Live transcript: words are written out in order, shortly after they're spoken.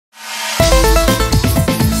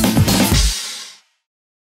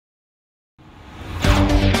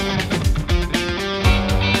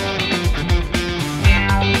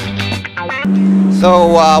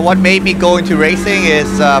So what made me go into racing is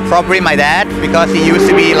probably my dad, because he used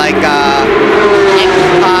to be like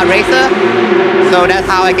ex-car racer. So that's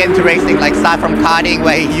how I get into racing, like start from karting,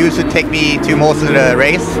 where he used to take me to most of the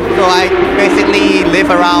race. So I basically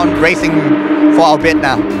live around racing for a bit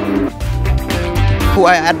now. Who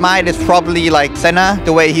I admire is probably like Senna,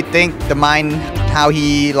 the way he think, the mind, how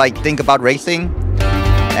he like think about racing.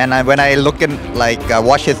 And when I look and like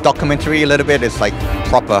watch his documentary a little bit, it's like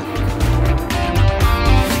proper.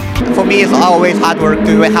 For me, it's always hard work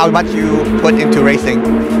to how much you put into racing.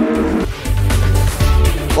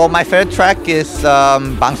 Well, my favorite track is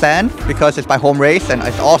Bang San, because it's my home race and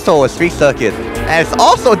it's also a street circuit. And it's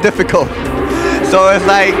also difficult. So it's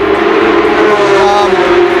like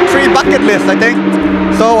 3 bucket lists, I think.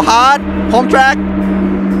 So hard, home track,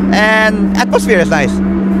 and atmosphere is nice.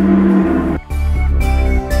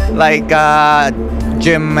 Like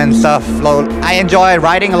gym and stuff. I enjoy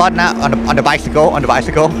riding a lot now on the bicycle,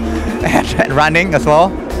 and running as well.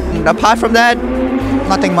 And apart from that,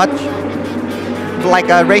 nothing much. Like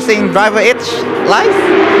a racing driver itch life.